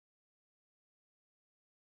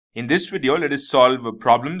In this video, let us solve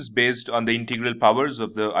problems based on the integral powers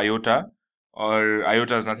of the iota, or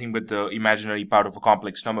iota is nothing but the imaginary part of a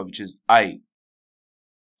complex number, which is I.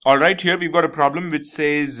 Alright, here we've got a problem which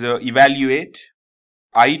says evaluate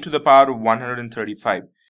I to the power of 135.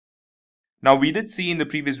 Now, we did see in the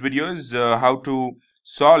previous videos how to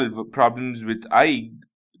solve problems with I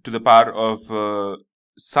to the power of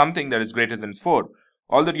something that is greater than 4.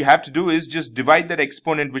 All that you have to do is just divide that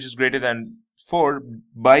exponent which is greater than 4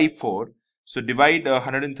 by 4. So divide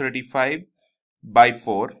 135 by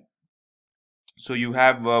 4. So you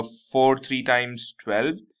have 4 3 times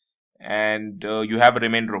 12, and you have a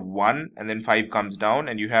remainder of 1, and then 5 comes down,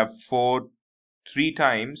 and you have 4 3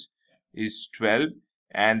 times is 12,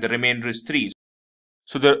 and the remainder is 3.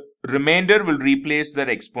 So the remainder will replace that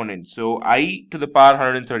exponent. So I to the power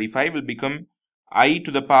 135 will become I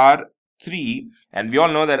to the power 3, and we all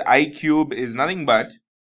know that I cube is nothing but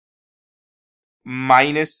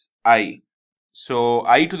minus I. So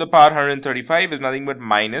I to the power 135 is nothing but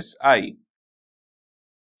minus I.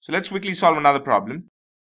 So let's quickly solve another problem.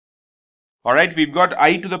 Alright, we've got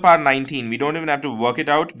I to the power 19. We don't even have to work it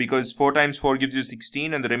out because 4 times 4 gives you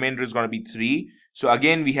 16 and the remainder is going to be 3. So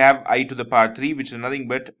again we have I to the power 3, which is nothing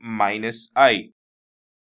but minus I.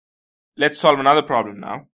 Let's solve another problem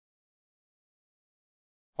now.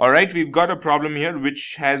 Alright, we've got a problem here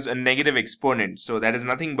which has a negative exponent. So that is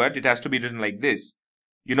nothing but, it has to be written like this.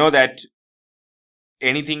 You know that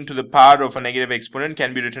anything to the power of a negative exponent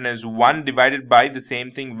can be written as 1 divided by the same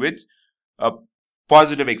thing with a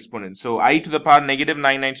positive exponent. So I to the power negative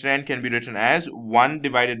 999 can be written as 1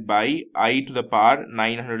 divided by I to the power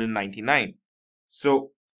 999.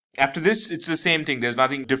 So after this, it's the same thing. There's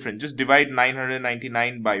nothing different. Just divide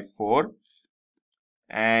 999 by 4.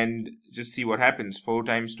 And just see what happens. 4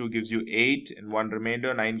 times 2 gives you 8 and 1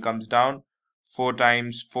 remainder, 9 comes down. 4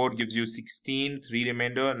 times 4 gives you 16, 3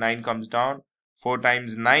 remainder, 9 comes down. 4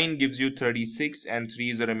 times 9 gives you 36 and 3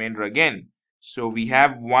 is the remainder again. So we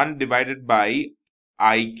have 1 divided by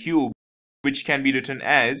I cube, which can be written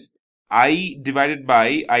as I divided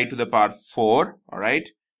by I to the power 4. Alright.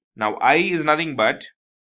 Now I is nothing but,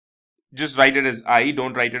 just write it as I,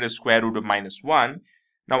 don't write it as square root of minus 1.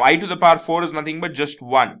 Now I to the power 4 is nothing but just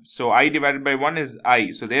 1. So I divided by 1 is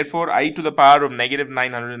I. So therefore I to the power of negative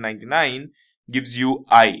 999 gives you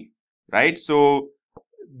I. Right? So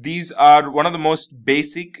these are one of the most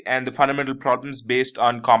basic and the fundamental problems based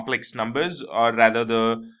on complex numbers, or rather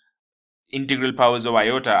the integral powers of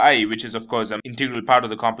iota I, which is of course an integral part of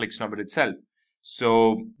the complex number itself.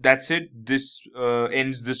 So that's it. This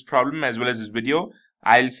ends this problem as well as this video.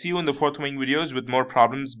 I'll see you in the forthcoming videos with more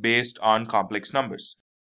problems based on complex numbers.